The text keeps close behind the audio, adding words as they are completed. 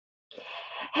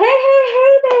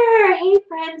Hey there. Hey,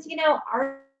 friends.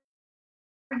 Are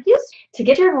you to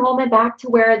get your enrollment back to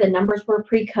where the numbers were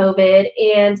pre-COVID?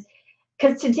 And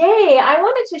because today I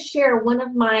wanted to share one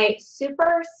of my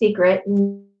super secret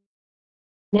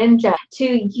ninja to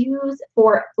use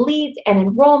for leads and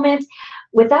enrollment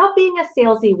without being a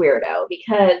salesy weirdo,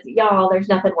 because y'all, there's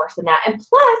nothing worse than that. And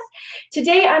plus,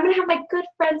 today I'm going to have my good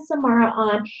friend Samara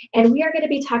on, and we are going to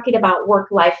be talking about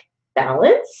work-life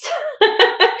balance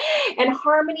and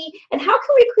harmony, and how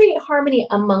can we create harmony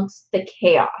amongst the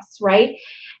chaos, right?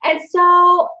 And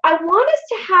so I want us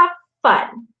to have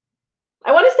fun.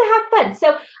 I want us to have fun.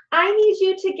 So I need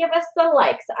you to give us the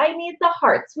likes. I need the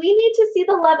hearts. We need to see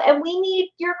the love, and we need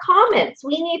your comments.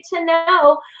 We need to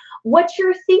know what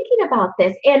you're thinking about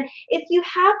this. And if you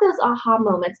have those aha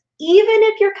moments, even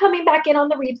if you're coming back in on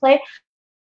the replay,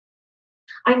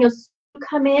 I know you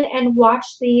come in and watch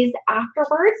these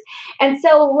afterwards. And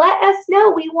so let us know.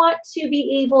 We want to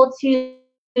be able to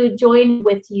join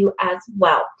with you as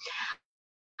well.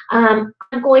 I'm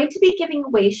going to be giving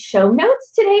away show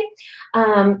notes today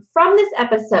from this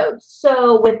episode.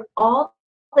 So with all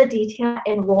the detailed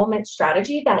enrollment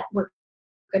strategy that we're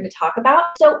going to talk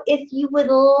about. So if you would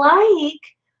like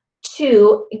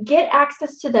to get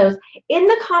access to those, in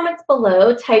the comments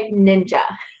below, type ninja.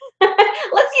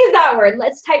 Let's use that word.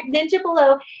 Let's type ninja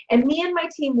below, and me and my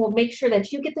team will make sure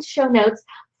that you get the show notes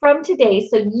from today,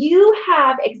 so you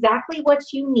have exactly what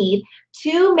you need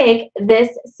to make this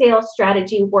sales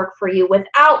strategy work for you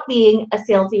without being a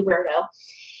salesy weirdo.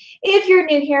 If you're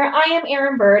new here, I am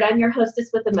Erin Burd. I'm your hostess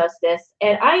with the mostest,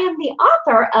 and I am the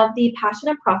author of the Passion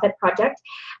and Profit Project,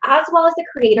 as well as the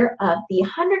creator of the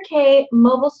 100K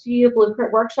Mobile Studio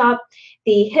Blueprint Workshop,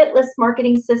 the Hit List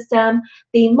Marketing System,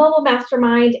 the Mobile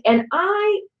Mastermind, and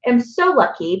I am so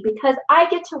lucky because I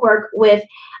get to work with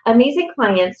amazing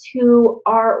clients who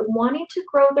are wanting to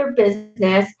grow their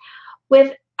business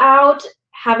without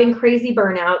having crazy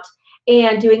burnout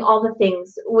and doing all the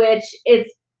things, which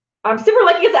I'm super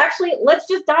lucky. It's actually, let's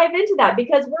just dive into that,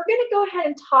 because we're going to go ahead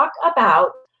and talk about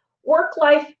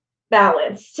work-life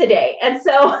balance today. And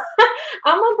so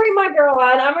I'm going to bring my girl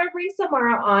on. I'm going to bring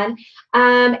Samara on.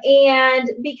 And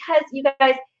because you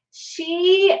guys,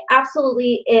 she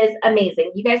absolutely is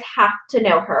amazing. You guys have to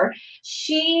know her.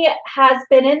 She has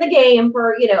been in the game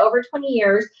for, over 20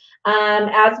 years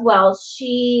as well.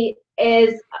 She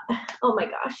is, oh my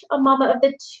gosh, a mama of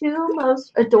the two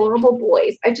most adorable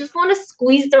boys. I just want to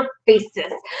squeeze their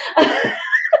faces.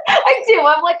 I do.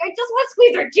 I'm like, I just want to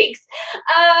squeeze their cheeks.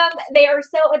 They are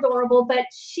so adorable, but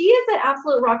she is an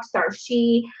absolute rock star.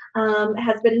 She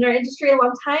has been in our industry a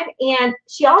long time, and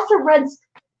she also runs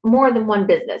more than one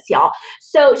business, y'all.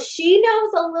 So she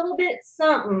knows a little bit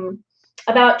something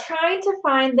about trying to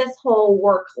find this whole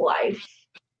work life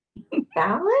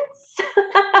balance.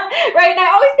 Right? And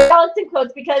I always say balance in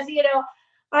quotes because,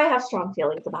 I have strong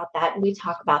feelings about that, and we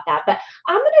talk about that. But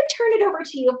I'm going to turn it over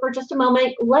to you for just a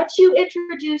moment, let you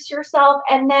introduce yourself,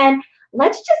 and then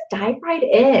let's just dive right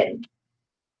in.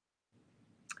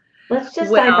 Let's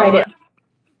just dive right in.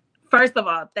 First of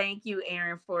all, thank you,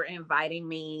 Erin, for inviting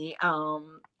me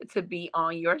to be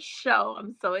on your show.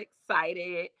 I'm so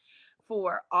excited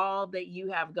for all that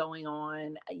you have going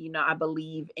on. I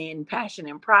believe in passion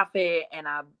and profit, and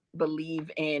I believe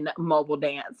in mobile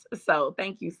dance. So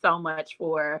thank you so much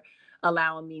for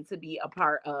allowing me to be a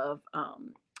part of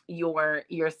your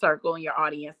circle and your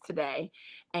audience today.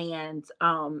 And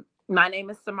my name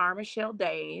is Samara Michelle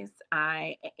Days.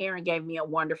 Erin gave me a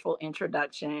wonderful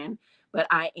introduction, but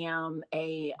I am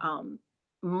a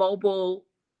mobile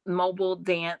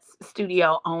dance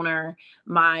studio owner.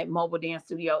 My mobile dance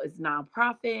studio is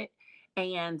nonprofit,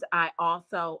 and I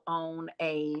also own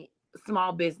a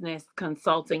small business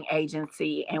consulting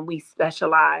agency, and we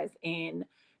specialize in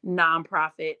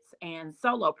nonprofits and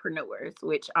solopreneurs,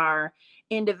 which are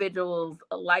individuals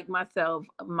like myself,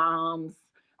 moms,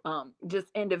 just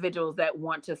individuals that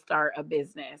want to start a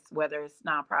business, whether it's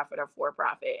nonprofit or for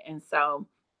profit. And so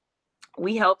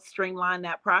we help streamline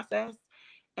that process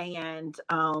and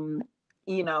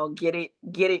get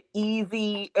it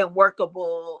easy and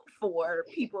workable for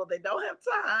people that don't have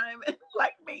time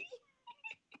like me.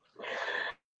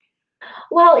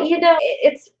 Well,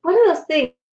 it's one of those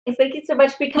things. Thank you so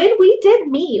much, because when we did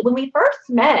meet, when we first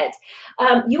met,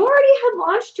 you already had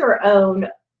launched your own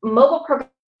mobile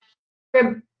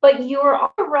program, but you were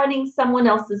also running someone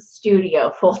else's studio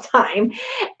full time.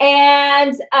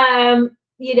 And,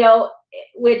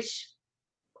 which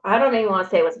I don't even want to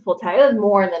say it was a full-time. It was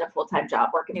more than a full-time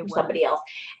job working for somebody else.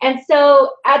 And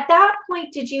so at that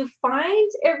point, did you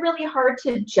find it really hard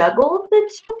to juggle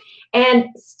the two and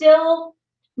still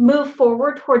move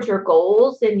forward towards your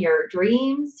goals and your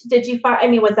dreams? Did you find, I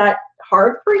mean, was that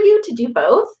hard for you to do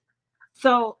both?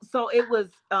 So it was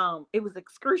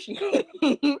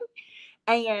excruciating.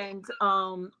 And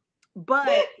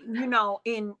but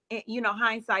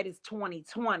hindsight is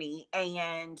 2020,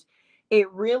 and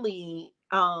it really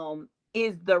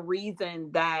is the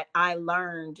reason that I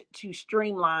learned to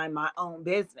streamline my own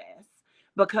business,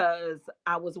 because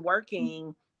I was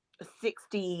working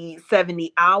 60,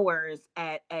 70 hours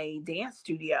at a dance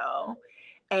studio,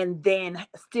 and then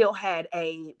still had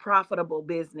a profitable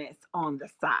business on the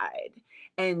side.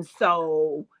 And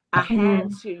so I had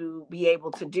Mm, to be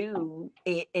able to do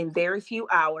it in very few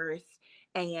hours,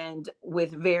 and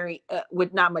with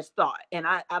not much thought. And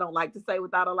I don't like to say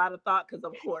without a lot of thought, because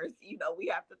of course, we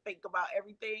have to think about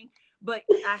everything. But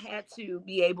I had to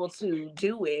be able to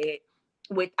do it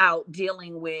without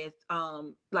dealing with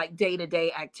like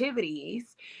day-to-day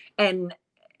activities. And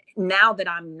now that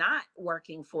I'm not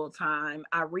working full time,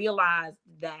 I realized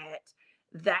that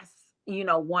that's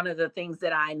one of the things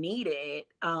that I needed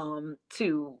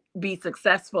to be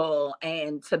successful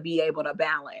and to be able to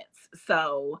balance.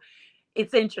 So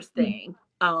it's interesting,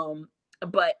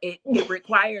 but it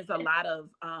requires a lot of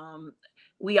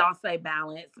we all say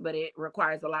balance, but it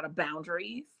requires a lot of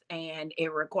boundaries, and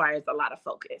it requires a lot of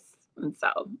focus. And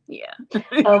so yeah.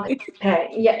 okay.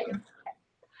 Yeah.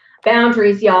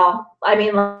 Boundaries, y'all. I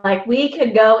mean, like we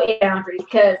could go in boundaries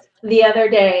because the other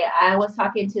day I was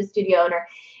talking to a studio owner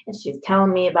and she was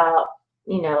telling me about,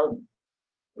 you know,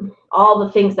 all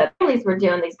the things that families were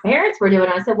doing, these parents were doing.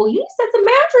 I said, well, you set some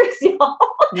boundaries, y'all.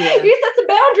 Yeah. You set some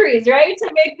boundaries, right?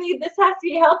 To make this has to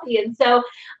be healthy. And so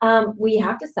we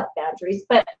have to set boundaries.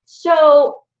 But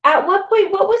so at what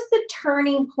point, what was the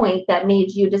turning point that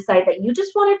made you decide that you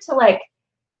just wanted to like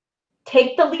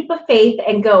take the leap of faith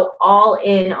and go all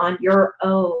in on your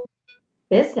own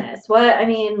business? What, I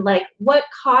mean, like, what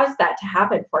caused that to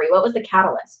happen for you? What was the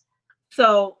catalyst?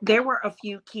 So there were a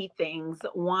few key things.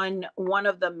 One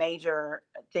of the major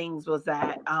things was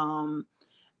that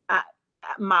I,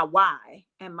 my why,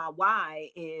 and my why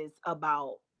is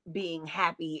about being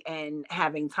happy and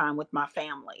having time with my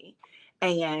family.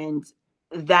 And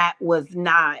I was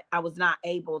not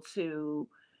able to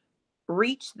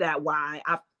reach that why.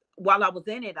 While I was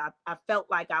in it, I felt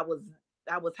like I was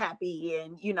happy,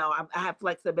 and I have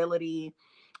flexibility,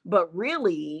 but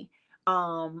really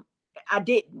I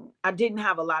didn't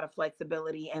have a lot of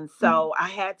flexibility. And so I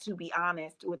had to be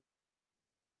honest with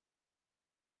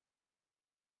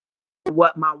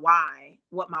what my why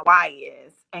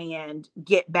is, and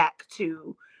get back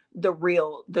to the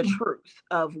truth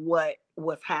of what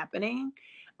was happening.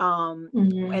 And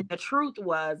Mm-hmm. the truth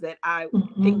was that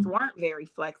things Mm-hmm. weren't very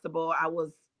flexible. I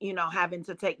was having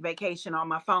to take vacation on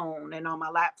my phone and on my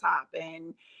laptop,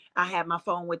 and I had my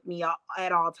phone with me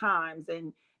at all times.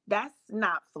 And that's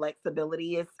not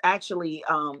flexibility. It's actually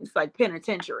it's like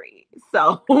penitentiary.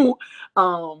 So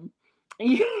um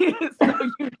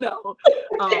so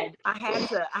I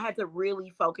had to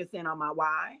really focus in on my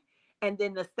why. And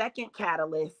then the second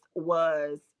catalyst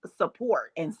was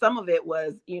support. And some of it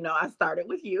was, I started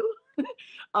with you.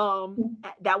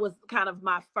 That was kind of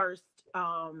my first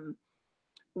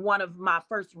one of my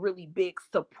first really big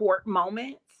support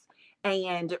moments,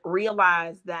 and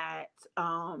realized that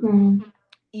Mm-hmm.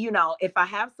 if I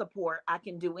have support, I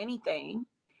can do anything.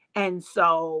 And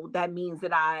so that means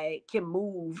that I can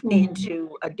move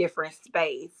into a different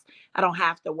space. I don't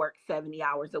have to work 70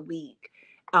 hours a week.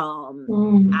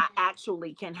 Mm-hmm. I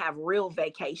actually can have real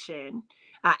vacation.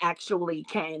 I actually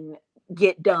can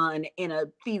get done in a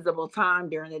feasible time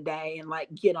during the day, and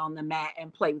like get on the mat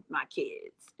and play with my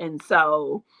kids. And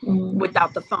so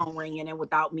without the phone ringing, and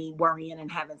without me worrying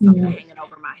and having something Mm-hmm. hanging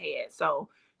over my head. So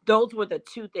those were the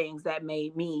two things that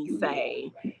made me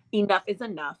say enough is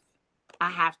enough. I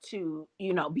have to,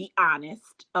 be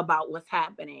honest about what's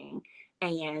happening,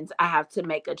 and I have to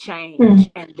make a change,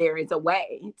 and there is a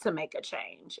way to make a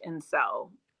change. And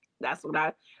so that's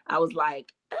what I was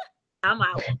like, I'm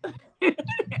out. and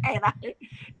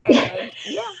and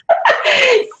yeah.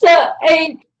 So,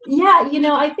 yeah,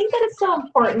 I think that it's so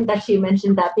important that you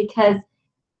mentioned that because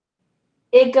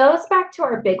it goes back to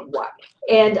our big why.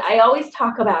 And I always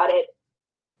talk about it,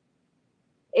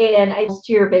 and I to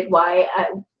your big why.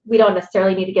 We don't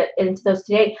necessarily need to get into those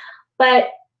today, but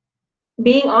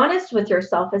being honest with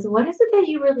yourself is what is it that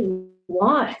you really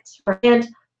want? And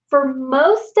for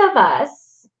most of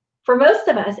us,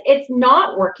 it's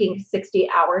not working 60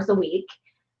 hours a week,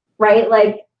 right?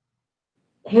 Like,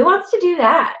 who wants to do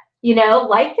that?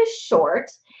 Life is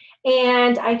short,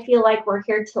 and I feel like we're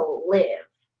here to live,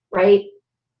 right?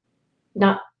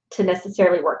 Not to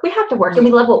necessarily work. We have to work, and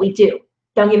we love what we do.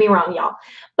 Don't get me wrong, y'all.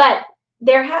 But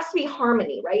there has to be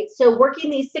harmony, right? So working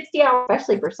these 60 hours,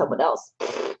 especially for someone else,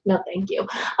 no, thank you.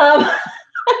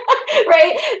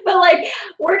 Right? But like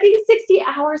working 60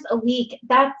 hours a week,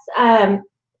 that's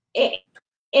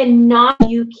and not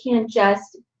you can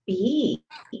just be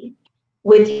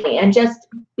with you and just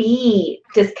be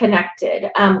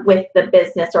disconnected with the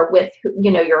business or with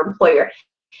your employer.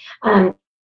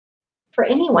 For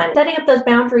anyone, setting up those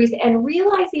boundaries and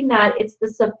realizing that it's the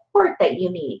support that you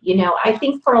need. I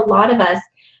think for a lot of us,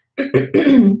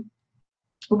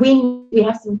 we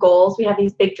have some goals, we have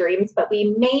these big dreams, but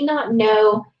we may not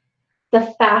know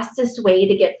the fastest way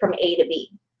to get from A to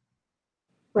B.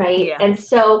 Right. Yeah. And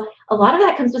so a lot of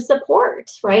that comes with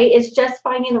support, right? It's just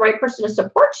finding the right person to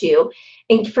support you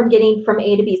and from getting from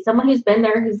A to B. Someone who's been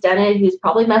there, who's done it, who's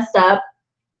probably messed up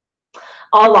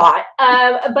a lot,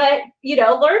 but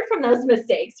learn from those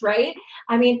mistakes, right?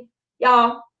 I mean,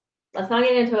 y'all, let's not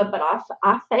get into it, but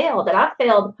I failed, and I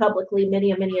failed publicly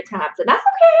many a times, and that's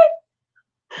okay.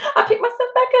 I pick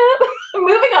myself back up.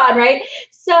 Moving on, right?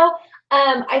 So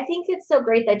I think it's so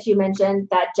great that you mentioned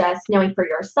that, just knowing for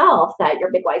yourself that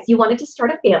your big whys, you wanted to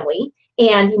start a family,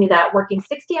 and you knew that working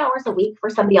 60 hours a week for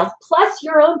somebody else plus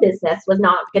your own business was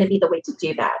not going to be the way to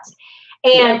do that.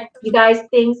 And you guys,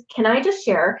 can I just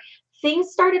share,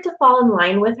 things started to fall in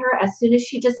line with her as soon as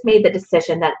she just made the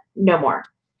decision that no more,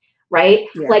 right?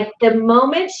 Yeah. Like the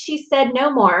moment she said no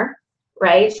more,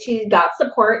 right? She got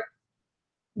support,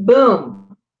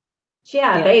 boom. She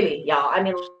had a baby, y'all. I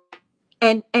mean,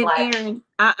 and Erin,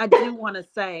 I do want to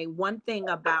say one thing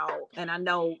about, and I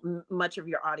know much of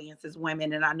your audience is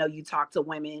women, and I know you talk to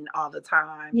women all the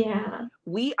time. Yeah.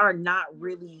 We are not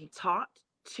really taught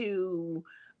to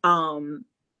not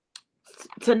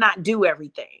do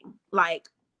everything, like,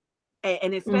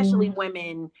 and especially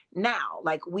women now,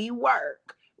 like we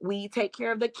work, we take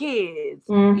care of the kids,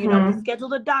 we schedule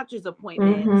the doctor's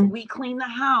appointments, we clean the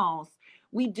house,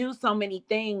 we do so many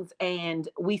things, and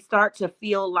we start to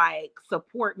feel like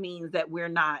support means that we're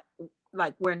not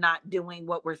doing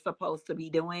what we're supposed to be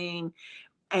doing,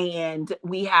 and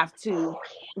we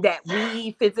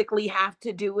physically have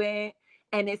to do it,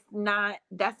 and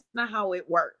that's not how it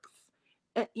works.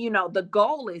 The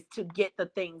goal is to get the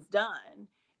things done.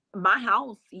 My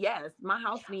house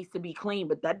needs to be clean,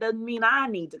 but that doesn't mean I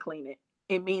need to clean it.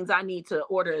 It means I need to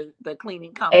order the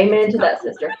cleaning company. Amen to that,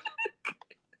 sister.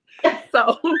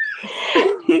 So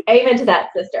amen to that,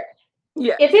 sister.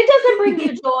 Yeah. If it doesn't bring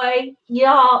you joy,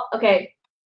 y'all, okay,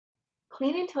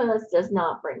 cleaning toilets does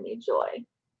not bring me joy.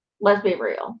 Let's be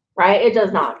real, right? It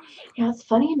does not. It's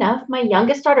funny enough, my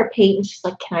youngest daughter, Peyton, she's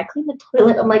like, can I clean the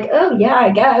toilet? I'm like, oh yeah, I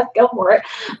guess, go for it.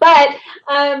 But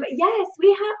yes,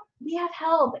 we have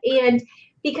help. And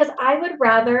because I would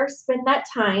rather spend that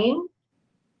time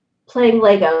playing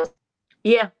Legos.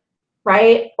 Yeah.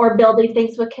 Right? Or building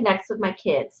things with connects with my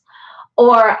kids.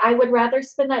 Or I would rather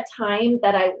spend that time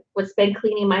that I would spend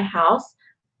cleaning my house,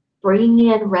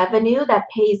 bringing in revenue that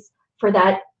pays for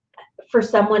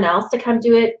someone else to come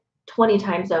do it 20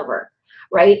 times over,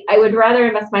 right? I would rather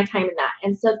invest my time in that.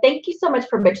 And so thank you so much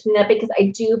for mentioning that, because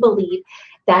I do believe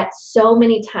that so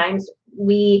many times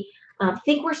we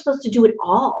think we're supposed to do it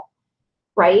all,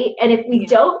 right? And if we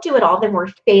don't do it all, then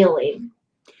we're failing.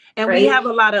 And right? we have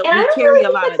a lot of, and we carry a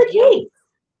lot of guilt. Case.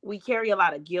 We carry a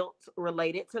lot of guilt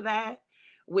related to that,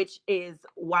 which is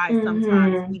why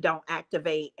sometimes we don't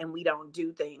activate and we don't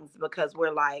do things, because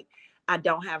we're like, I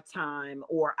don't have time,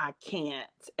 or I can't.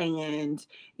 And,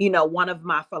 one of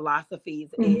my philosophies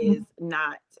is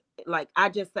not like, I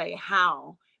just say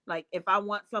how. Like if I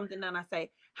want something done, I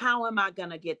say, how am I going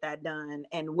to get that done?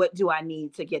 And what do I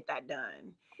need to get that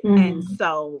done? And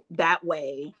so that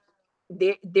way,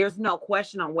 there's no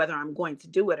question on whether I'm going to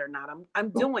do it or not. I'm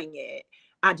doing it.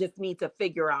 I just need to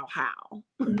figure out how.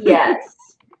 Yes.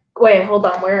 Wait, hold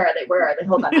on. Where are they?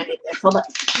 Hold on. I need this. Hold on.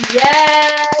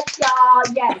 Yes, y'all.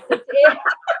 Yes. It's it.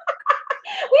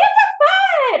 We have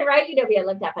some fun, right? We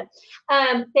love that fun.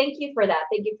 Thank you for that.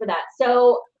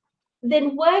 So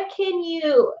then what can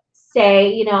you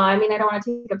say? I mean, I don't want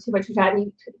to take up too much of your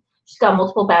time. She's got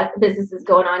multiple businesses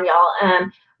going on, y'all.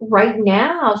 Right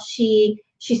now, she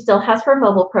still has her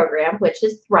mobile program, which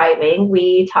is thriving.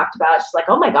 We talked about, she's like,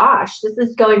 oh my gosh, this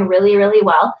is going really, really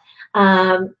well.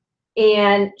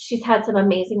 And she's had some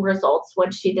amazing results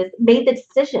when she made the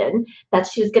decision that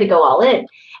she was going to go all in.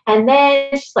 And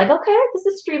then she's like, okay, this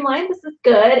is streamlined. This is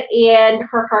good. And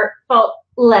her heart felt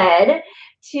led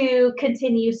to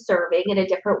continue serving in a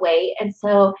different way. And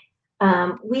so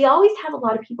we always have a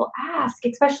lot of people ask,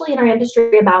 especially in our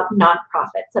industry, about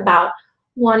nonprofits, about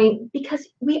wanting, because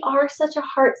we are such a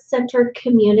heart-centered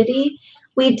community.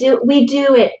 We do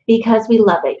it because we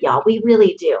love it, y'all. We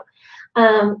really do.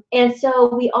 And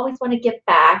so we always want to give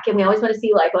back and we always want to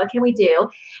see like, what can we do?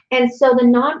 And so the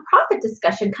nonprofit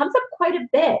discussion comes up quite a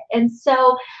bit. And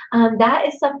so that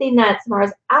is something that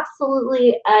Samara's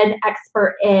absolutely an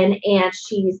expert in, and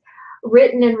she's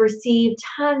written and received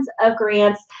tons of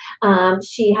grants.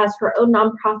 She has her own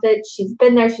nonprofit. She's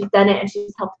been there, she's done it, and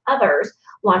she's helped others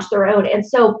launch their own. And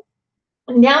so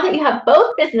now that you have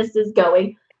both businesses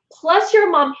going, plus your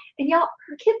mom, and y'all,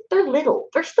 her kids, they're little.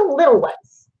 They're still little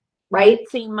ones, right?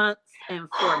 18 months and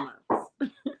 4 months.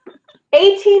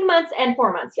 18 months and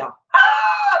 4 months, y'all.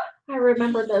 I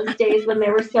remember those days when they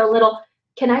were so little.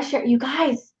 Can I share, you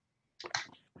guys,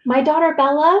 my daughter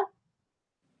Bella,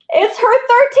 it's her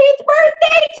 13th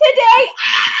birthday today.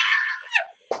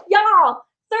 Y'all,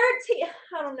 13.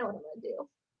 I don't know what I'm going to do.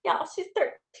 Y'all, she's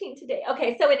 13 today.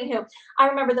 Okay, so anywho, I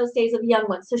remember those days of young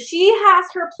ones. So she has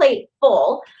her plate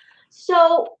full.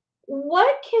 So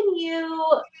what can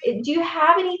do you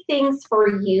have any things for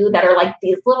you that are like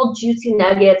these little juicy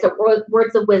nuggets or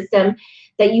words of wisdom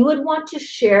that you would want to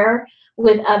share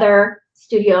with other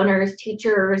studio owners,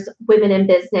 teachers, women in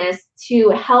business to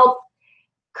help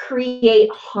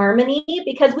create harmony?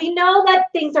 Because we know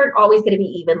that things aren't always going to be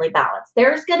evenly balanced.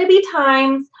 There's going to be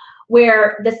times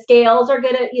where the scales are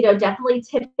going to, definitely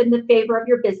tip in the favor of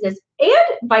your business,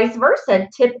 and vice versa,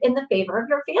 tip in the favor of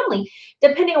your family,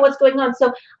 depending on what's going on.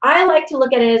 So I like to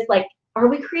look at it as like, are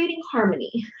we creating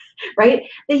harmony, right?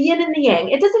 The yin and the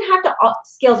yang. It doesn't have to,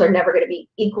 scales are never going to be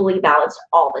equally balanced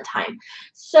all the time.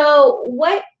 So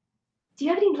do you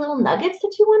have any little nuggets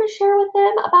that you want to share with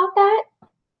them about that?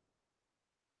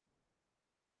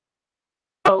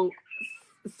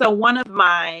 So one of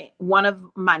my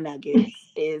nuggets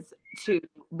is to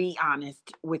be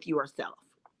honest with yourself.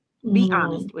 Be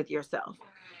honest with yourself.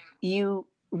 You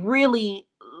really,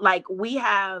 like, we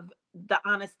have the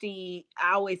honesty.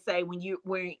 I always say when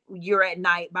you're at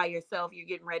night by yourself, you're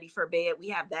getting ready for bed, we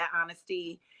have that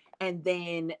honesty. And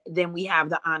then we have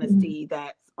the honesty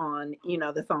that's on,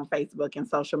 that's on Facebook and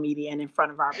social media and in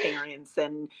front of our parents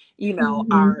and,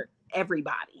 our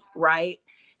everybody, right?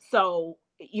 So,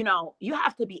 you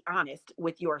have to be honest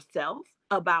with yourself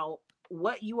about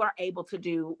what you are able to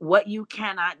do, what you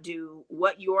cannot do,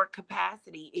 what your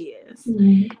capacity is.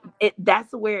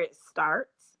 That's where it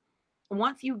starts.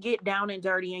 Once you get down and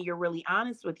dirty and you're really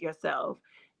honest with yourself,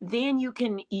 then you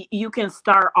can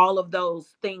start all of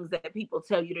those things that people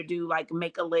tell you to do, like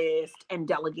make a list and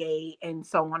delegate and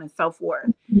so on and so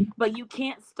forth. But you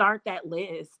can't start that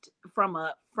list from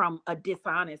a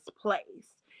dishonest place.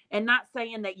 And not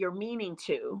saying that you're meaning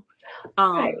to,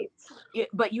 Right.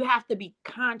 but you have to be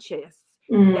conscious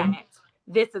that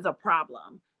this is a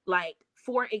problem. Like,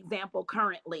 for example,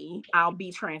 currently, I'll be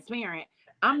transparent,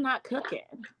 I'm not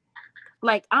cooking.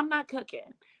 Like, I'm not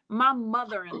cooking. My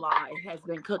mother-in-law has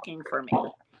been cooking for me.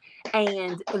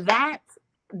 And that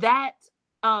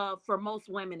for most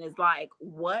women is like,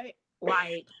 what?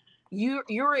 Like,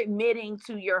 you're admitting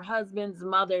to your husband's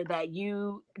mother that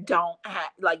you don't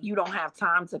have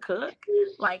time to cook?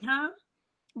 Like, huh?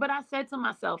 But I said to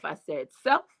myself,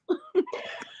 self,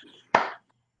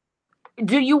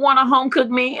 do you want a home cooked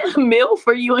meal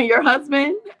for you and your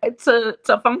husband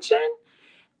to function?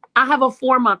 I have a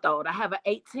 4-month-old. I have an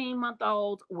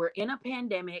 18-month-old. We're in a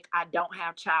pandemic. I don't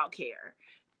have childcare.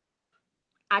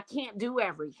 I can't do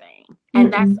everything.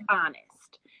 And that's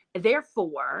honest.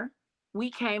 Therefore, we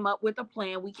came up with a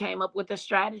plan. We came up with a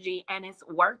strategy, and it's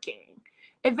working.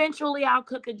 Eventually, I'll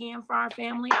cook again for our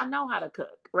family. I know how to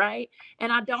cook, right?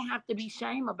 And I don't have to be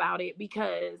shame about it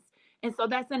and so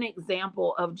that's an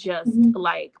example of just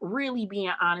like really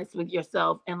being honest with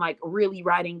yourself and like really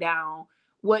writing down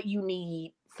what you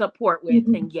need support with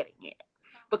and getting it.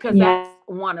 Because that's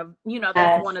one of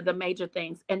the major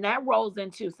things. And that rolls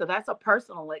into, so that's a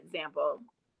personal example.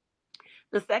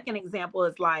 The second example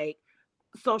is like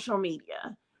social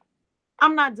media.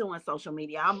 I'm not doing social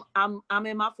media. I'm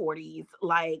in my 40s.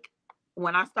 Like,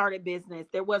 when I started business,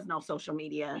 there was no social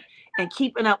media, and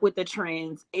keeping up with the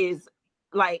trends is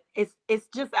like, it's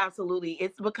just absolutely,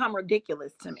 it's become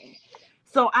ridiculous to me.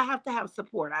 So I have to have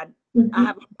support. I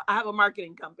have a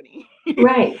marketing company.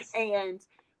 Right. And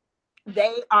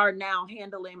they are now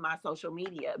handling my social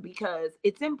media because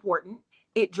it's important.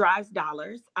 It drives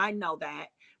dollars. I know that.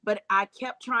 But I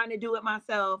kept trying to do it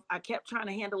myself. I kept trying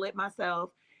to handle it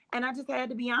myself. And I just had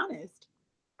to be honest.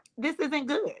 This isn't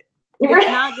good. It's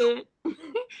not good.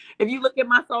 If you look at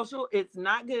my social, it's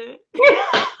not good.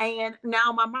 And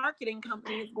now my marketing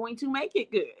company is going to make it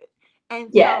good.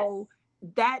 And so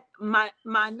that my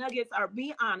nuggets are,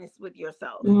 be honest with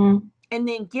yourself. And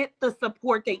then get the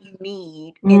support that you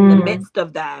need in the midst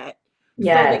of that, so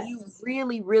that Yes. you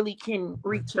really, really can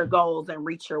reach your goals and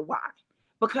reach your why.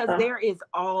 Because Ugh. there is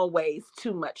always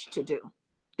too much to do.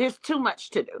 There's too much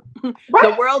to do. The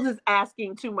Right. world is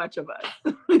asking too much of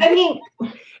us. I mean,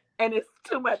 And it's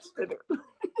too much to do.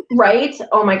 right?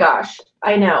 Oh my gosh,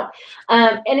 I know.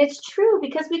 And it's true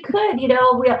because we could,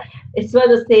 it's one of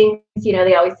those things,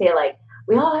 they always say like,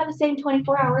 we all have the same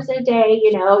 24 hours a day,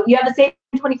 you have the same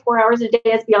 24 hours a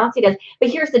day as Beyonce does. But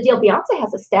here's the deal, Beyonce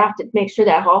has a staff to make sure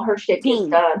that all her shit gets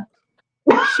Team. done.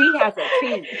 She has a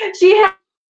team. She has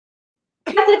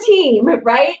a team,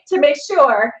 right? To make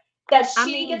sure that I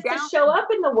she mean, gets to show up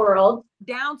in the world.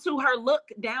 down to her look,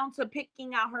 down to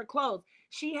picking out her clothes.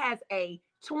 She has she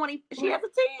has a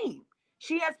team.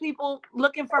 She has people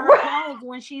looking for her clothes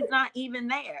when she's not even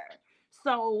there.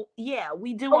 So yeah,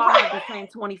 we do all have the same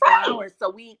 24 Right. hours. So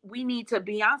we need to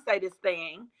Beyonce this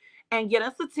thing and get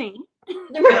us a team.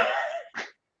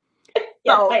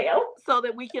 Yes, So I know. so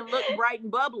that we can look bright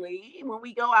and bubbly when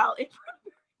we go out in front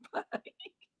of everybody.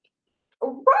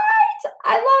 Right.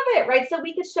 I love it. Right. So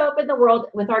we could show up in the world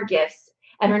with our gifts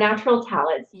and our natural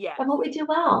talents Yes. and what we do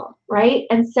well. Right.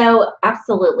 And so,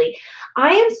 absolutely.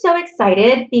 I am so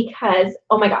excited because,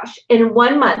 oh my gosh, in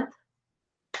 1 month,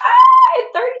 in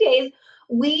 30 days,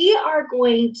 we are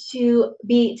going to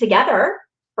be together,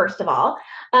 first of all.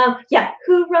 Yeah.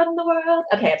 Who run the world?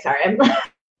 Okay. I'm sorry. I'm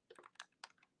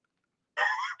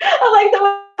like the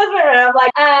husband. I'm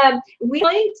like, we're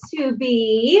going to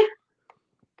be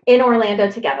in Orlando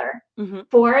together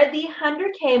for the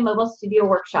 100K Mobile Studio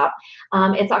Workshop.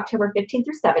 It's October 15th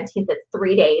through 17th. It's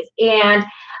 3 days. And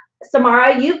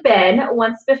Samara, you've been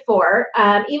once before.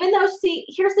 Even though, see,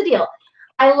 here's the deal.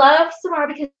 I love Samara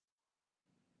because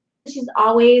she's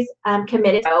always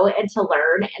committed to know and to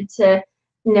learn and to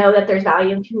know that there's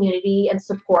value in community and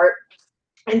support.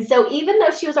 And so even though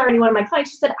she was already one of my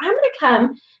clients, she said, I'm going to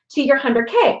come to your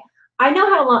 100K. I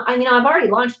know how long, I've already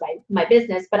launched my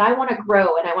business, but I want to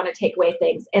grow and I want to take away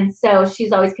things. And so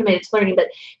she's always committed to learning, but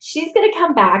she's going to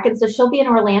come back. And so she'll be in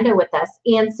Orlando with us.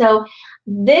 And so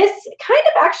this kind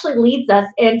of actually leads us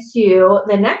into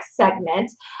the next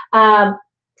segment,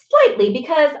 slightly,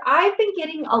 because I've been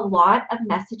getting a lot of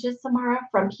messages, Samara,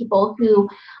 from people who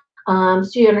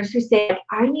student owners who say, like,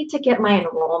 I need to get my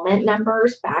enrollment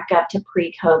numbers back up to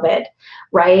pre-COVID,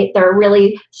 right? They're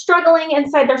really struggling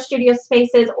inside their studio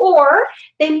spaces, or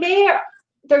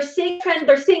they're seeing trend,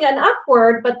 they're seeing an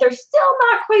upward, but they're still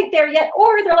not quite there yet,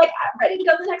 or they're like, I'm ready to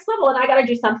go to the next level and I got to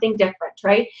do something different,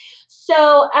 right?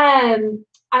 So I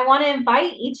want to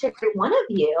invite each and every one of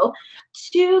you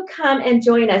to come and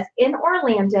join us in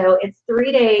Orlando. It's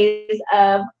 3 days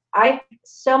of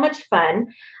so much fun.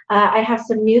 I have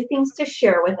some new things to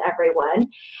share with everyone.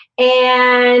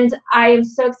 And I am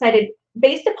so excited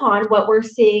based upon what we're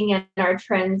seeing in our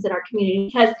trends in our community,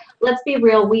 because let's be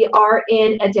real, we are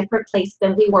in a different place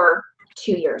than we were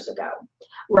 2 years ago,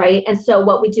 right? And so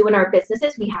what we do in our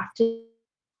businesses, we have to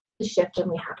shift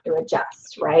and we have to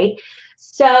adjust, right?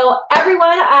 So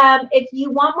everyone, if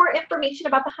you want more information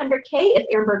about the 100K,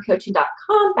 it's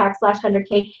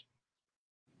erinbirdcoaching.com/100K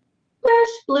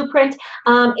blueprint,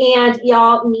 and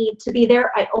y'all need to be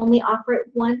there. I only offer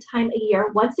it once a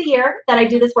year that I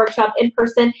do this workshop in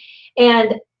person.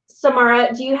 And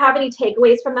Samara, do you have any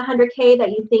takeaways from the 100K that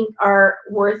you think are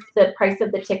worth the price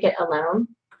of the ticket alone?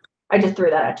 I just threw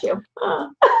that at you.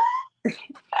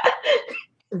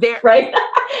 There, right?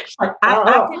 Like,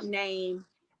 I could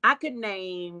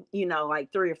name,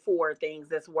 like 3 or 4 things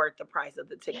that's worth the price of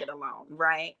the ticket alone,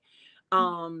 right?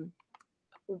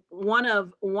 One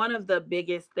of the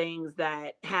biggest things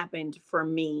that happened for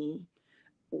me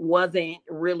wasn't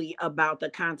really about the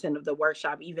content of the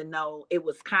workshop, even though it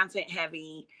was content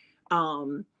heavy.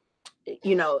 You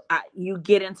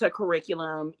get into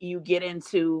curriculum, you get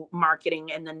into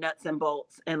marketing and the nuts and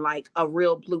bolts and like a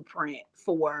real blueprint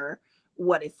for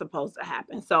what is supposed to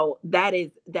happen. So that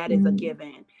is a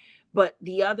given. But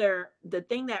the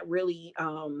thing that really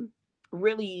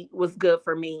was good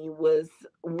for me was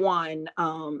one,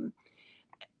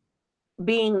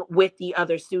 being with the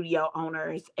other studio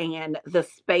owners and the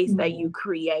space that you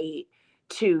create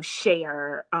to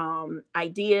share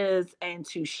ideas and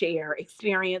to share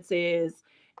experiences,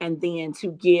 and then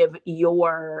to give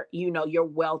your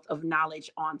wealth of knowledge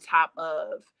on top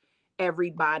of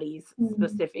everybody's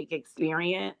specific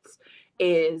experience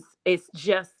is it's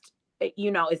just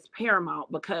it's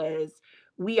paramount, because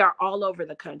we are all over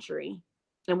the country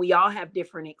and we all have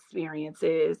different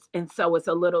experiences, and so it's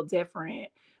a little different.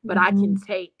 But I can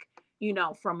take,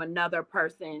 from another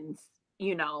person's,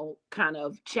 kind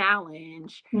of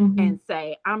challenge and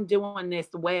say, I'm doing this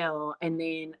well. And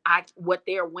then what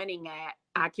they're winning at,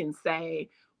 I can say,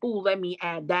 ooh, let me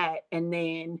add that. And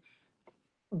then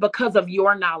because of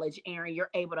your knowledge, Erin, you're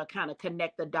able to kind of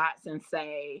connect the dots and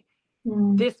say,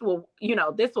 Mm, this will,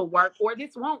 this will work or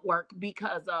this won't work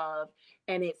because of,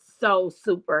 and it's so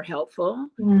super helpful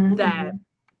that, mm,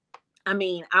 I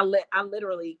mean, I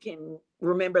literally can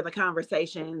remember the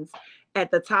conversations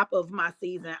at the top of my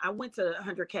season. I went to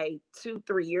 100K 2,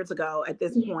 3 years ago at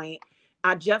this yeah. point.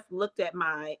 I just looked at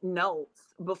my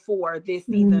notes before this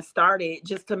Mm, season started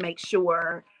just to make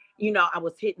sure, I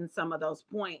was hitting some of those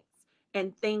points.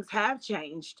 And things have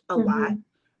changed a lot, mhm,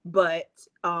 but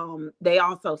they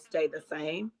also stay the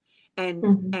same.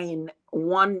 mhm. And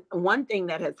one thing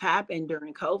that has happened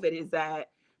during COVID is that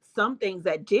some things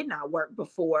that did not work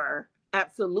before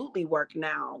absolutely work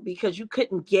now, because you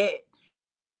couldn't get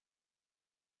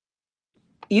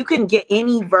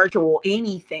any virtual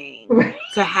anything Right,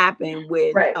 to happen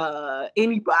with right.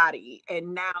 anybody,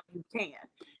 and now you can.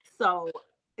 So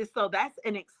that's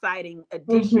an exciting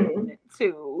addition Mhm.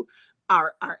 to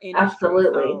our industry.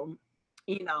 Absolutely. So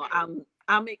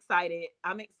I'm excited.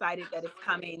 I'm excited that it's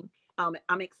coming.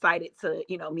 I'm excited to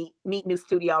meet new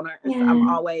studio owners. I'm Yeah.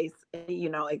 always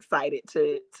excited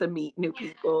to meet new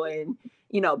people and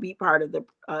be part of the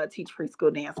Teach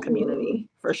Preschool Dance Ooh. community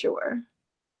for sure.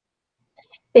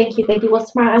 Thank you. Thank you. Well,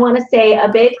 Smart, I want to say a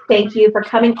big thank you for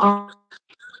coming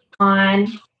on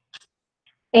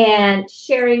and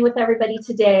sharing with everybody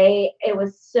today. It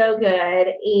was so good.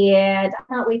 And I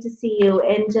cannot wait to see you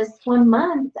in just 1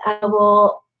 month at the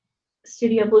Global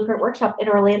Studio Blueprint Workshop in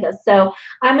Orlando. So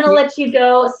I'm going to Yeah. let you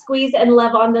go. Squeeze and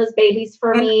love on those babies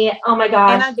for And me. Oh my and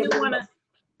gosh. Give me the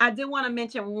I do want to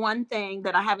mention one thing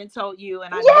that I haven't told you,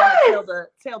 and I want to yes.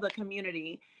 tell the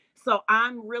community. So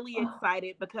I'm really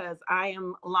excited because I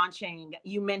am launching.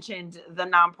 You mentioned the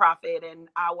nonprofit and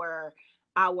our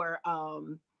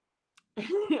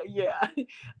yeah,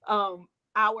 um,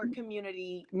 our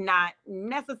community not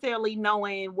necessarily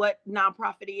knowing what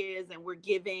nonprofit is, and we're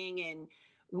giving, and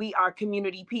we are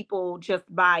community people just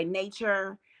by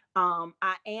nature.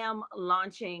 I am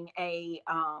launching a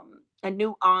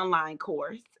new online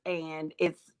course, and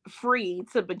it's free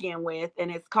to begin with,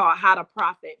 and it's called How to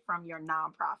Profit from Your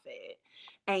Nonprofit.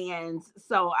 And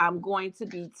so I'm going to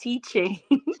be teaching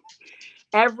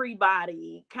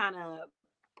everybody kind of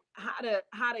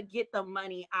how to get the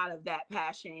money out of that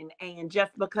passion. And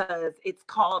just because it's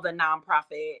called a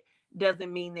nonprofit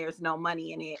doesn't mean there's no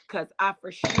money in it, because I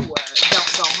for sure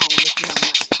don't go home with no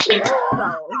money.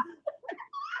 So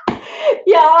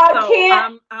Yeah, I so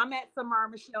can't. I'm at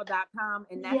samarmichelle.com,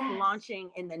 and that's Yes.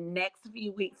 launching in the next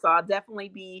few weeks. So I'll definitely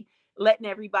be letting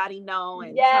everybody know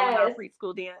and telling our Yes.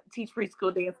 preschool dance teach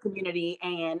preschool dance community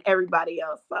and everybody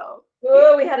else. So yeah.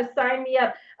 Oh, we had to sign me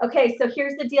up. Okay, so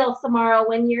here's the deal, Samara.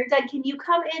 When you're done, can you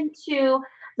come into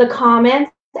the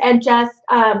comments and just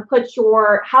put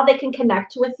your how they can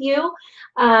connect with you?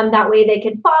 That way they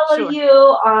can follow Sure. you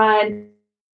on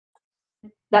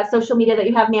that social media that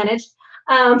you have managed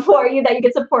for you that you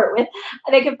get support with.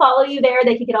 They can follow you there.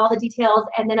 They can get all the details.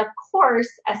 And then, of course,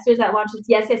 as soon as that launches,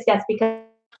 yes, because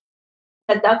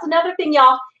that's another thing,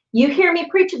 y'all. You hear me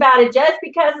preach about it. Just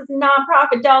because it's a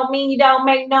nonprofit don't mean you don't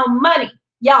make no money.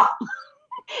 Y'all,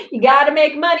 you got to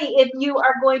make money if you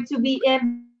are going to be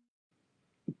in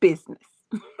business.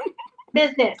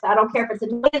 I don't care if it's a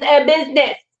nonprofit Business.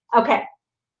 business. Okay.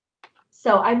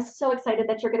 So I'm so excited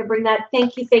that you're going to bring that.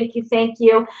 Thank you, thank you, thank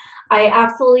you. I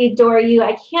absolutely adore you.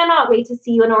 I cannot wait to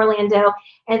see you in Orlando.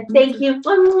 And thank you.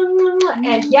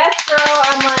 And yes, girl, Me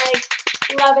I'm too. like,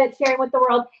 love it, sharing with the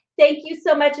world. Thank you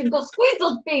so much. And go squeeze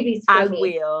those babies for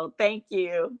me. I will. Thank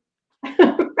you.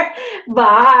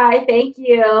 Bye. Thank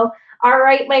you. All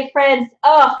right, my friends.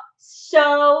 Oh,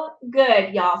 so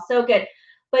good, y'all. So good.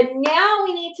 But now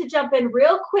we need to jump in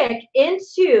real quick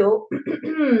into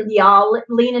y'all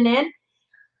leaning in.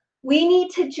 We need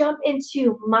to jump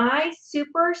into my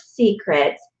super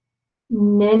secret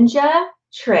ninja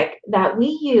trick that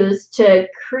we use to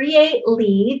create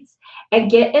leads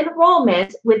and get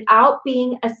enrollment without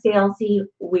being a salesy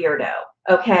weirdo.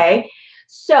 Okay.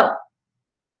 So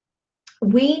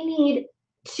we need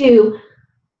to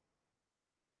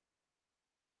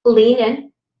lean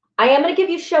in. I am going to give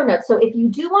you show notes. So if you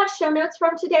do want show notes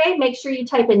from today, make sure you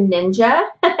type in ninja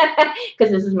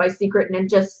because this is my secret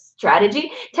ninja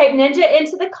strategy. Type ninja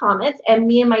into the comments, and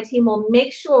me and my team will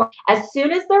make sure as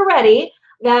soon as they're ready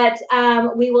that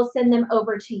we will send them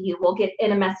over to you. We'll get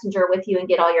in a messenger with you and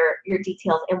get all your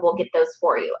details, and we'll get those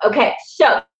for you. Okay,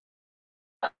 so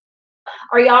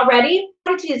are y'all ready?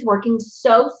 Strategy is working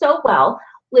so well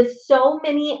with so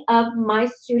many of my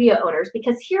studio owners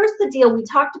because here's the deal. We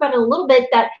talked about it a little bit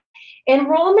that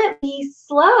enrollment be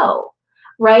slow.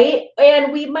 right?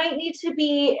 And we might need to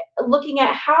be looking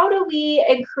at how do we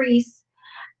increase,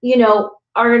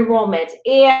 our enrollment.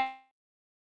 And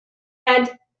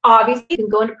obviously, you can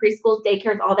go into preschools,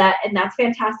 daycares, all that, and that's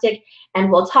fantastic.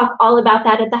 And we'll talk all about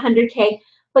that at the 100K.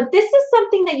 But this is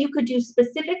something that you could do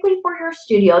specifically for your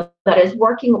studio that is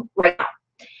working right now.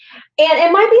 And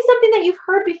it might be something that you've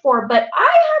heard before, but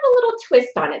I have a little twist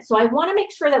on it. So I want to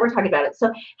make sure that we're talking about it.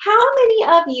 So how many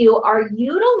of you are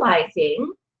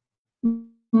utilizing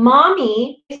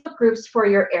mommy Facebook groups for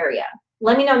your area?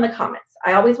 Let me know in the comments.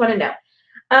 I always want to know.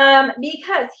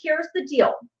 Because here's the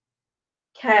deal.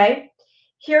 Okay.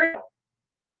 Here,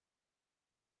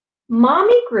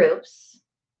 mommy groups,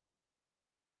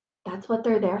 that's what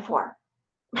they're there for.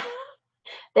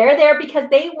 They're there because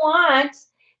they want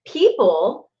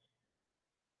people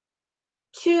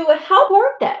to help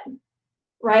support them,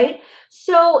 right?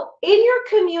 So in your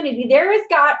community, there has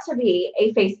got to be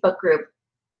a Facebook group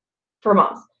for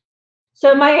moms.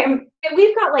 So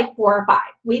we've got like 4 or 5.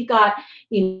 We've got,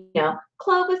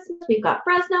 Clovis, we've got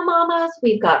Fresno Mamas,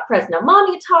 we've got Fresno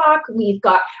Mommy Talk, we've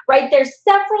got, right, there's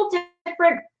several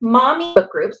different mommy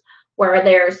groups where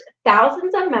there's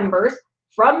thousands of members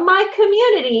from my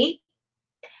community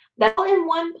that's all in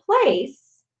one place,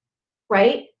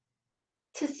 right,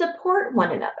 to support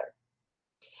one another.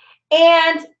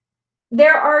 And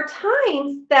there are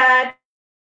times that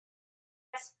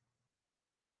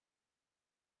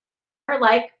are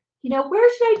like,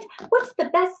 what's the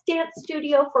best dance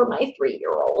studio for my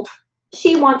 3-year-old?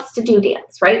 She wants to do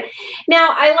dance, right?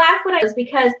 Now, I laugh when I was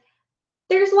because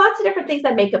there's lots of different things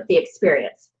that make up the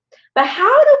experience. But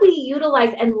how do we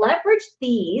utilize and leverage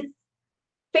these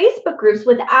Facebook groups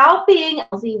without being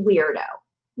a weirdo?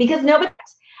 Because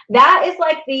that is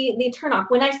like the turn off.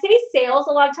 When I say sales,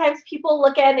 a lot of times people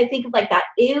look at it and they think of like that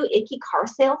ew, icky car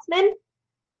salesman.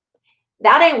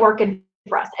 That ain't working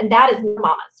for us, and that is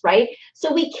mamas, right?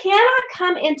 So we cannot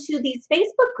come into these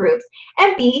Facebook groups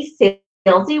and be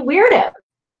salesy weirdos,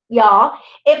 y'all.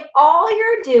 If all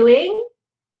you're doing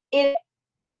is,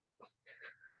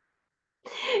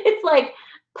 it's like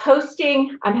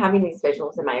posting, I'm having these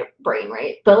visuals in my brain,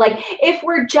 right? But like if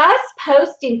we're just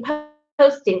posting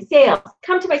sales,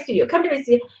 come to my studio.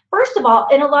 First of all,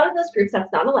 in a lot of those groups,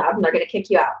 that's not allowed and they're going to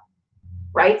kick you out,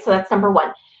 right? So that's number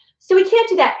one. So we can't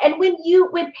do that. And when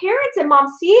parents and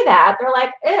moms see that, they're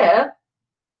like,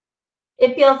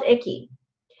 it feels icky.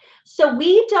 So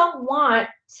we don't want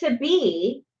to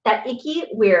be that icky,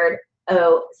 weird,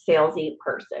 salesy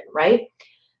person, right?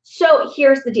 So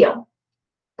here's the deal.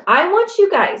 I want you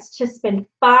guys to spend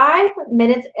 5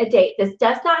 minutes a day. This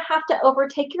does not have to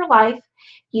overtake your life.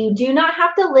 You do not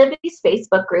have to live in these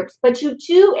Facebook groups, but you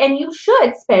do, and you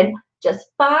should spend just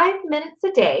 5 minutes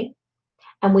a day.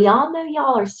 And we all know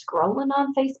y'all are scrolling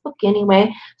on Facebook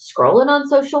anyway, scrolling on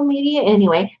social media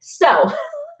anyway. So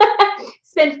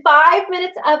spend 5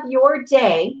 minutes of your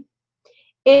day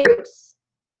in groups,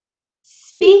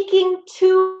 speaking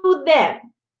to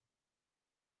them,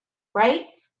 right?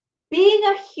 Being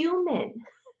a human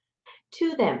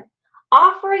to them,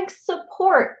 offering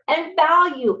support and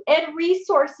value and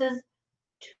resources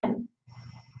to them,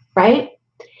 right?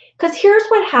 Because here's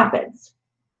what happens.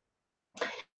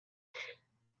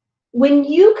 When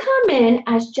you come in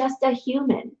as just a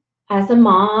human, as a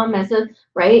mom, as a,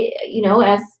 right,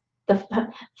 as the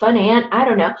fun aunt, I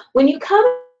don't know. When you come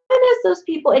in as those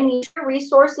people and you share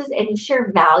resources and you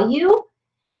share value,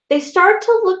 they start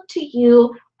to look to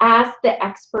you as the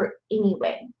expert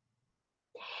anyway.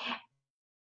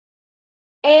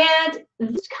 And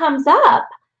this comes up.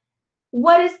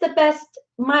 What is the best?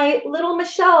 My little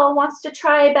Michelle wants to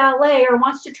try ballet or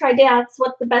wants to try dance.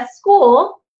 What's the best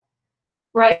school?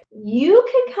 Right? You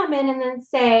can come in and then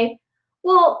say,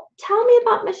 well, tell me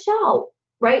about Michelle,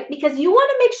 right? Because you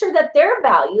want to make sure that their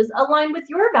values align with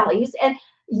your values and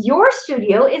your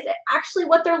studio is actually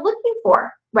what they're looking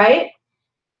for, right?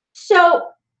 So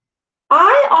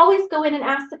I always go in and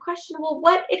ask the question, well,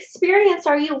 what experience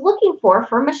are you looking for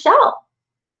Michelle?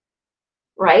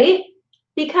 Right?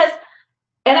 Because,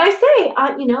 and I say,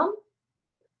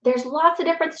 there's lots of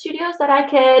different studios that I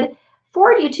could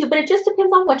forward you to, but it just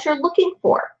depends on what you're looking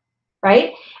for,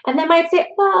 right? And they might say,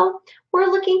 well,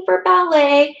 we're looking for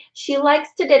ballet. She likes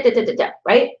to da,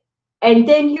 right? And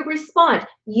then you respond.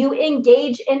 You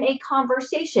engage in a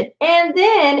conversation. And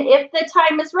then if the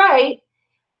time is right,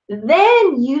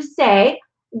 then you say,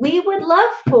 we would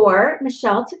love for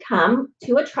Michelle to come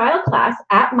to a trial class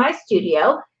at my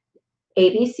studio,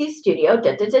 ABC Studio, and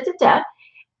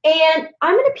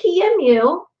I'm going to PM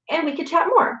you and we could chat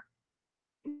more.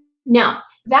 Now,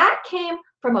 that came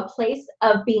from a place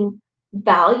of being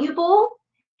valuable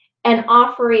and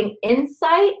offering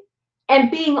insight and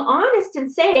being honest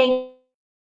and saying,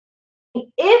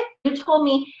 if you told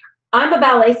me I'm a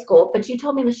ballet school, but you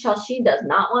told me, Michelle, she does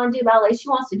not want to do ballet, she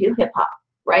wants to do hip hop,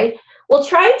 right? Well,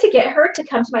 trying to get her to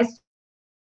come to my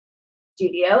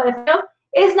studio, if no,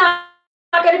 is not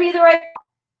going to be the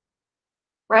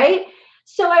right?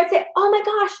 So I'd say, oh my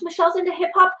gosh, Michelle's into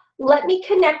hip hop. Let me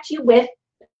connect you with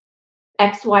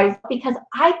XY because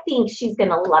I think she's going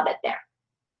to love it there,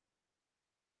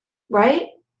 right?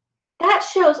 That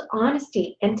shows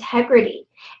honesty, integrity.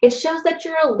 It shows that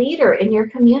you're a leader in your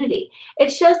community. It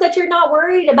shows that you're not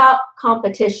worried about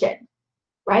competition,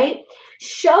 right?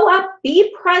 Show up,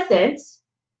 be present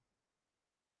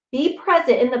in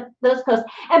those posts,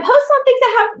 and post on things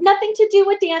that have nothing to do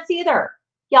with dance either,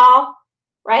 y'all,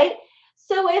 right?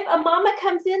 So if a mama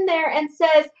comes in there and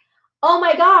says, oh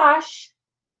my gosh,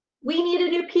 we need a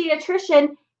new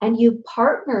pediatrician, and you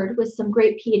partnered with some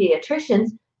great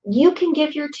pediatricians, you can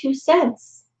give your 2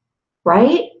 cents,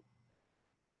 right?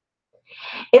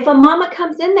 If a mama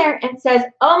comes in there and says,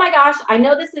 oh my gosh, I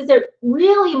know this isn't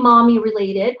really mommy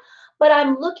related, but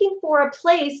I'm looking for a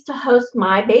place to host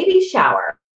my baby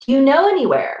shower. Do you know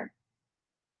anywhere?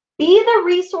 Be the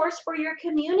resource for your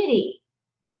community.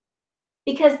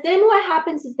 Because then what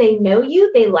happens is they know you,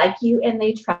 they like you, and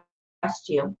they trust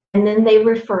you. And then they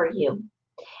refer you.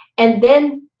 And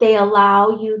then they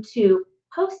allow you to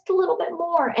post a little bit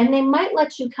more. And they might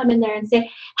let you come in there and say,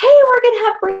 hey, we're going to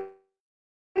have bring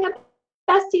up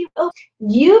bestie. Oh,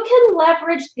 you can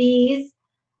leverage these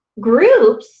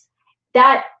groups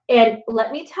that, and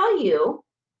let me tell you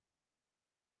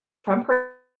from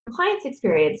client's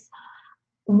experience,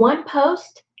 one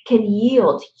post can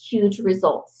yield huge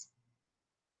results,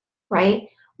 right?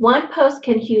 One post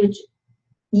can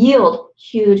yield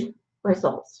huge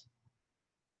results.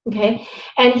 Okay,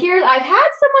 and here I've had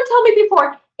someone tell me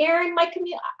before, Erin, my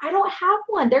community, I don't have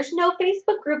one. There's no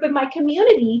Facebook group in my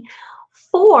community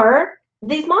for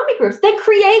these mommy groups. Then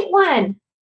create one,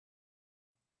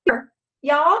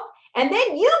 y'all, and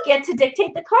then you get to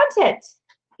dictate the content.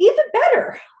 Even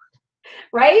better,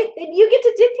 right? Then you get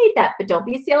to dictate that, but don't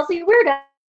be a salesy weirdo.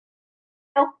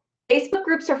 Facebook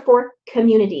groups are for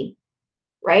community,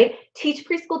 right? Teach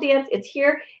Preschool Dance, it's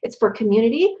here, it's for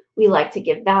community. We like to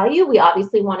give value. We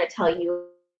obviously want to tell you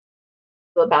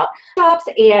about shops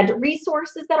and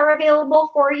resources that are available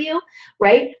for you,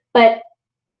 right? But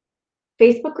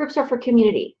Facebook groups are for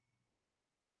community,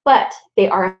 but they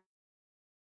are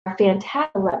a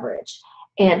fantastic leverage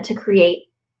and to create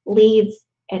leads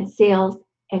and sales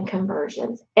and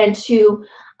conversions and to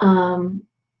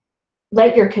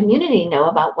let your community know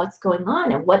about what's going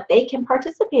on and what they can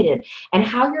participate in and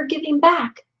how you're giving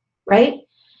back, right?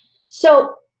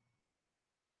 So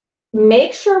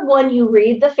make sure when you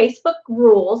read the Facebook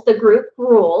rules, the group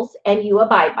rules, and you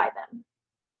abide by them,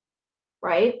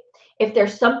 right? If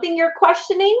there's something you're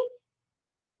questioning,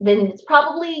 then it's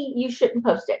probably you shouldn't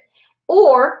post it.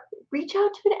 Or reach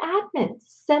out to an admin,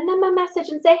 send them a message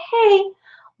and say, hey,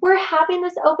 we're having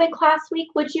this open class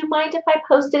week. Would you mind if I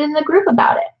posted in the group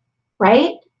about it,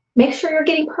 right? Make sure you're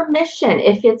getting permission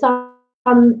if it's on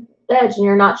the edge and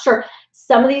you're not sure.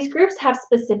 Some of these groups have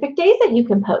specific days that you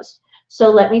can post. So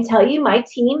let me tell you, my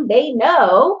team, they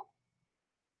know,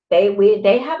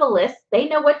 they have a list. They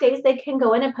know what days they can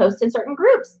go in and post in certain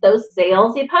groups. Those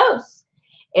salesy posts.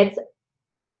 It's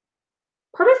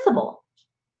permissible,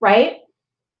 right?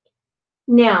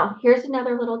 Now, here's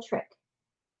another little trick,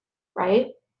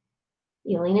 right?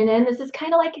 You lean it in. This is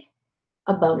kind of like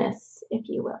a bonus, if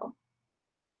you will.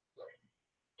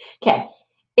 Okay,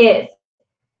 is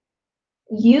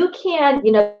you can,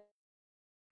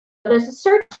 there's a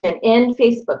search in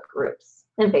Facebook groups,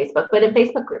 but in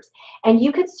Facebook groups, and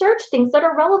you could search things that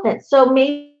are relevant. So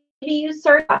maybe you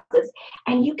search classes,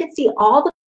 and you can see all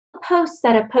the posts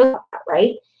that have posted,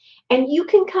 right? And you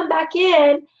can come back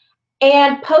in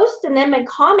and post in them and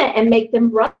comment and make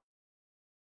them relevant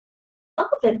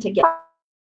together.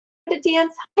 To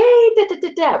dance, hey,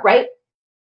 right?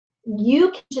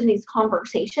 You can in these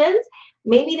conversations.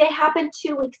 Maybe they happened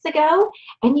 2 weeks ago,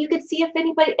 and you could see if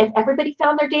everybody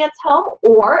found their dance home,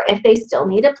 or if they still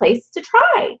need a place to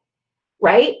try,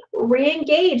 right?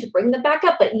 Re-engage, bring them back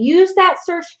up, but use that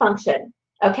search function.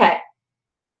 Okay,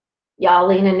 y'all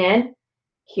leaning in.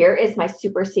 Here is my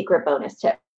super secret bonus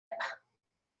tip.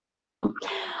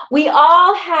 We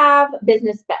all have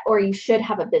or you should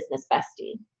have a business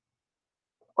bestie,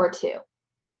 or 2,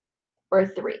 or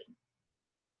 3,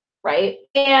 right?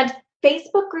 And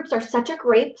Facebook groups are such a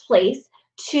great place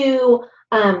to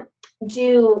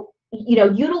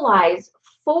utilize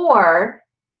for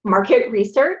market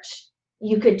research,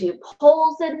 You could do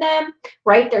polls in them,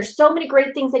 right? There's so many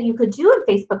great things that you could do in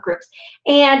Facebook groups.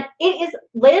 And it is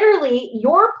literally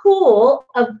your pool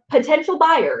of potential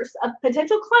buyers, of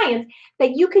potential clients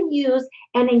that you can use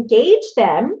and engage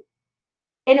them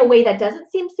in a way that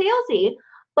doesn't seem salesy,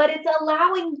 but it's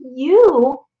allowing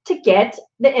you to get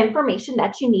the information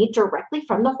that you need directly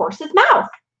from the horse's mouth,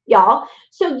 y'all.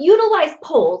 So utilize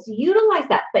polls, utilize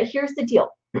that. But here's the deal.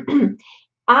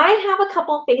 I have a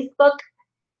couple Facebook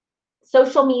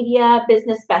social media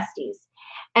business besties,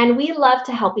 and we love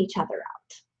to help each other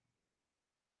out.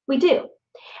 We do.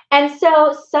 And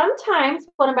so sometimes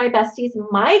one of my besties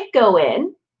might go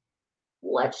in,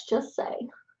 let's just say,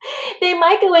 they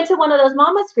might go into one of those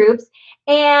mamas groups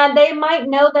and they might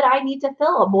know that I need to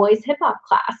fill a boys hip hop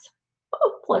class.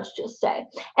 Let's just say.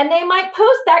 And they might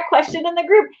post that question in the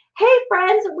group. Hey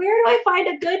friends, where do I find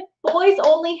a good boys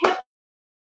only hip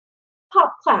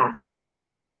hop class?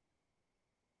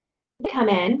 Come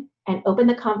in and open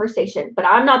the conversation, but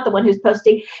I'm not the one who's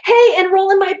posting, hey,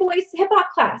 enroll in my boys hip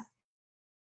hop class.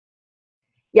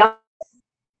 Yeah,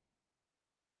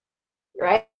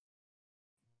 right?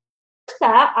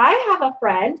 I have a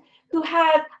friend who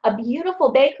has a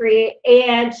beautiful bakery,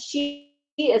 and she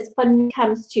is fun when it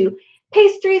comes to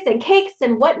pastries and cakes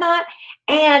and whatnot.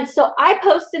 And so I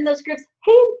post in those groups,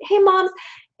 hey moms,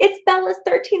 it's Bella's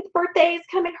 13th birthday is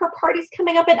coming, her party's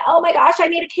coming up, and oh my gosh, I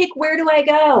need a cake. Where do I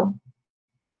go?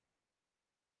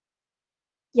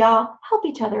 Y'all help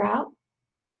each other out.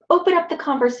 Open up the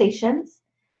conversations,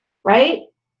 right?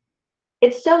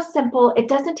 It's so simple. It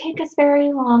doesn't take us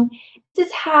very long. This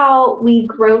is how we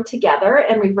grow together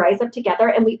and we rise up together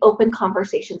and we open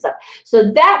conversations up.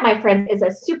 So that, my friends, is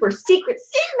a super secret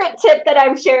tip that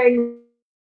I'm sharing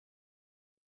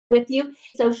with you.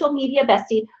 Social media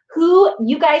bestie, who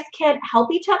you guys can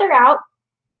help each other out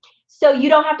so you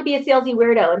don't have to be a salesy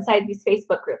weirdo inside these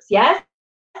Facebook groups. Yes?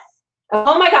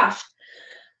 Oh my gosh.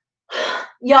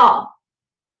 Y'all,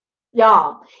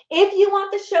 if you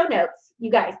want the show notes,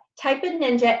 you guys, type in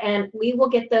Ninja and we will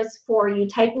get those for you.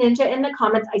 Type Ninja in the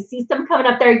comments. I see some coming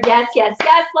up there. Yes,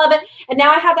 love it. And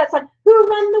now I have that song, Who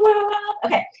Run the World?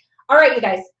 Okay. All right, you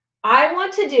guys. I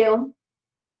want to do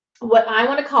what I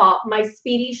want to call my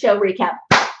speedy show recap.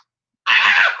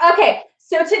 Okay,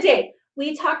 so today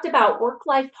we talked about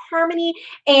work-life harmony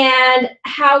and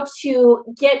how to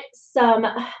get some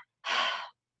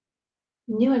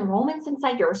new enrollments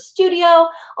inside your studio.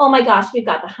 Oh my gosh, we've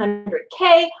got the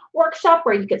 100K workshop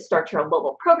where you could start your own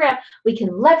mobile program. We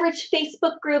can leverage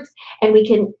Facebook groups and we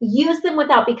can use them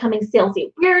without becoming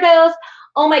salesy weirdos.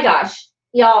 Oh my gosh,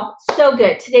 y'all, so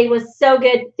good. Today was so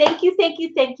good. Thank you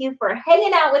for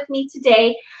hanging out with me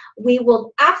today. We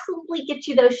will absolutely get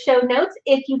you those show notes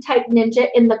if you type Ninja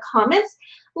in the comments.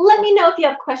 Let me know if you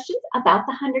have questions about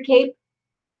the 100K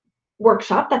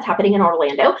workshop that's happening in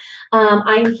Orlando.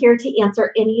 I'm here to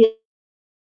answer any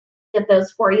of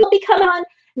those for you. We'll be coming on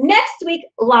next week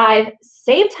live,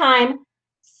 same time,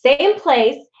 same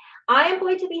place. I am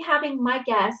going to be having my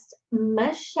guest,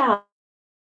 Michelle.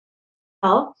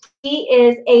 She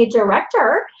is a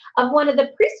director of one of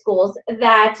the preschools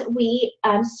that we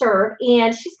serve,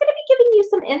 and she's going to be giving you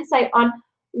some insight on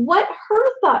what her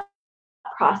thought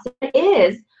process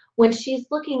is when she's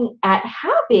looking at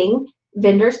having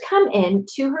vendors come in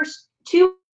to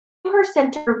her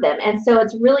center of them. And so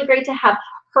it's really great to have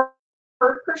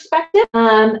her perspective,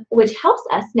 which helps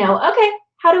us know, okay,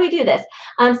 how do we do this?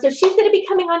 So she's going to be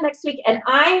coming on next week, and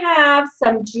I have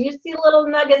some juicy little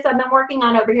nuggets I've been working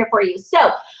on over here for you.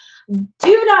 So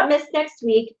do not miss next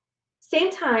week,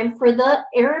 same time, for the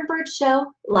Erin Burd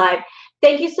Show live.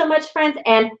 Thank you so much, friends,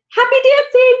 and happy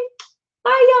dancing.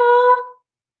 Bye, y'all.